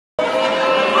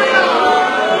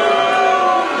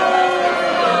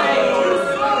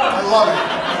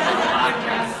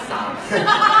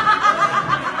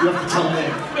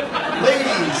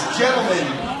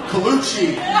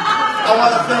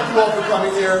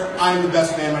here. I'm the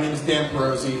best man. My name is Dan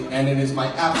Perosi, and it is my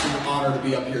absolute honor to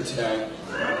be up here today.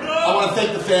 I want to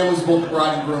thank the families of both the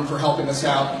bride and groom for helping us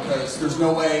out, because there's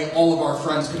no way all of our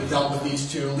friends could have dealt with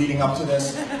these two leading up to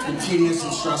this. It's been tedious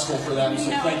and stressful for them, so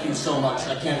thank you so much.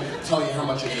 I can't tell you how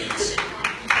much it means.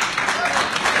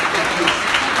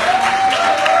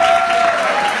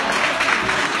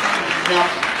 Now,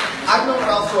 I've known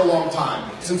Ralph for a long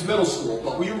time, since middle school,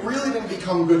 but we really didn't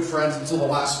become good friends until the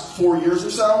last 4 years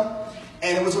or so.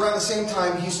 And it was around the same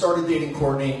time he started dating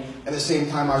Courtney, and the same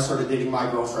time I started dating my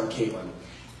girlfriend, Caitlin.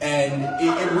 And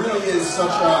it really is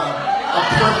such a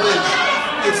privilege.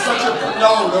 It's such a,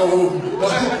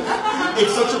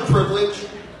 it's such a privilege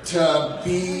to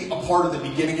be a part of the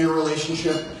beginning of your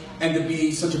relationship and to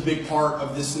be such a big part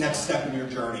of this next step in your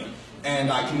journey.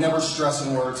 And I can never stress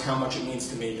in words how much it means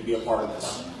to me to be a part of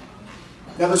this.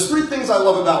 Now, there's 3 things I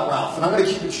love about Ralph, and I'm going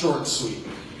to keep it short and sweet.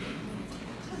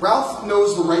 Ralph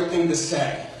knows the right thing to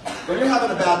say when you're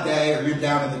having a bad day or you're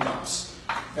down in the dumps.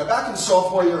 Now, back in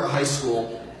sophomore year of high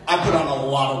school, I put on a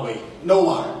lot of weight. No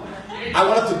lie. I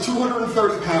went up to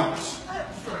 230 pounds.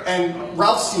 And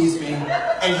Ralph sees me,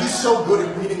 and he's so good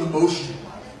at reading emotion.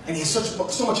 And he has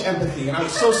so much empathy, and I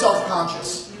was so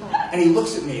self-conscious. And he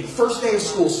looks at me, the first day of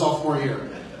school, sophomore year,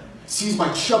 sees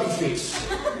my chubby face,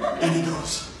 and he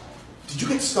goes, "Did you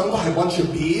get stung by a bunch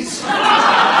of bees?"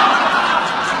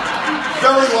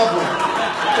 Very lovely.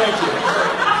 Thank you.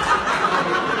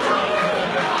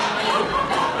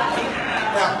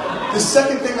 Now, the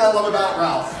second thing I love about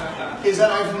Ralph is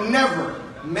that I've never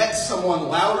met someone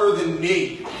louder than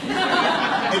me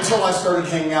until I started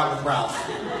hanging out with Ralph.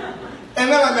 And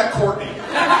then I met Courtney.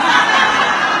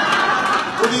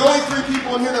 We're the only 3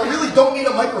 people in here that really don't need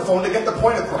a microphone to get the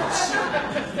point across.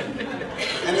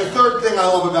 And the third thing I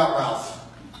love about Ralph,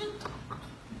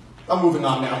 I'm moving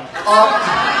on now.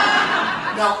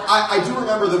 Now, I do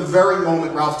remember the very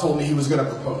moment Ralph told me he was going to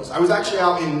propose. I was actually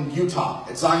out in Utah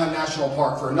at Zion National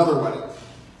Park for another wedding.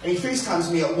 And he FaceTimes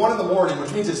me at 1 in the morning,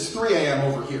 which means it's 3 a.m.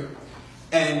 over here.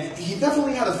 And he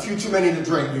definitely had a few too many to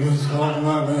drink. He goes, I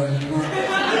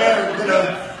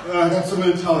got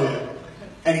something to tell you.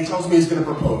 And he tells me he's going to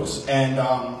propose. And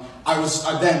I was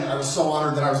so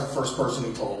honored that I was the first person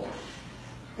he told.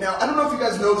 Now, I don't know if you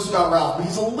guys know this about Ralph, but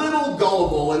he's a little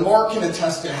gullible, and Mark can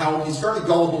attest to how he's very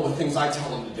gullible with things I tell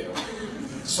him to do.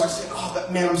 So I say, "Oh,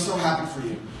 man, I'm so happy for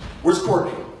you. Where's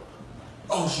Courtney?"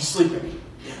 "Oh, she's sleeping."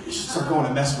 "You should start going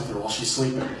to mess with her while she's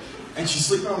sleeping." And she's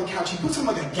sleeping on the couch. He puts on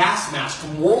like a gas mask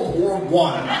from World War I.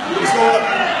 He's going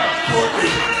up,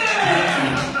 "Courtney,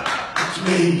 it's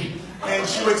me." And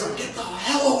she wakes up, "Get the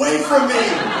hell away from me."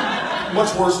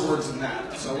 Much worse words than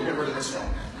that, so we'll get rid of this one.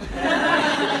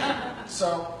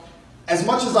 So, as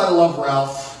much as I love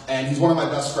Ralph, and he's one of my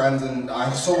best friends, and I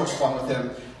have so much fun with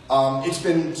him, it's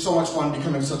been so much fun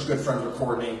becoming such good friends with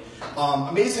Courtney.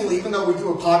 Amazingly, even though we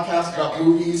do a podcast about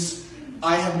movies,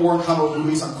 I have more in common with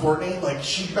movies on Courtney. Like,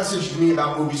 she messaged me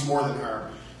about movies more than her.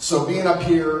 So being up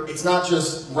here, it's not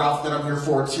just Ralph that I'm here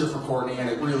for, it's here for Courtney, and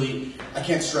it really, I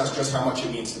can't stress just how much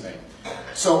it means to me.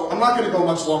 So I'm not going to go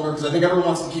much longer, because I think everyone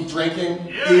wants to keep drinking,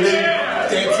 eating,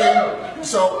 dancing.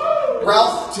 So,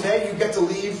 Ralph, today you get to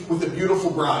leave with a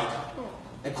beautiful bride.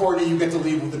 And Courtney, you get to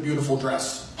leave with a beautiful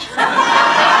dress. And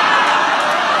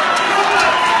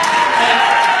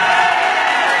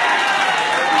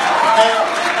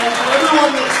for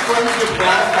everyone that's friends with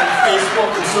Ralph on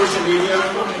Facebook and social media,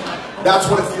 that's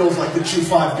what it feels like to chew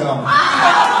 5 gum.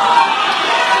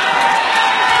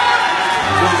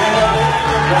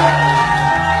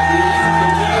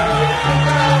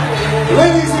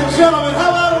 Ladies and gentlemen, how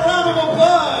about a round of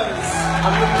applause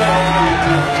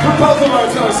for both of our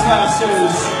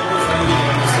Toastmasters?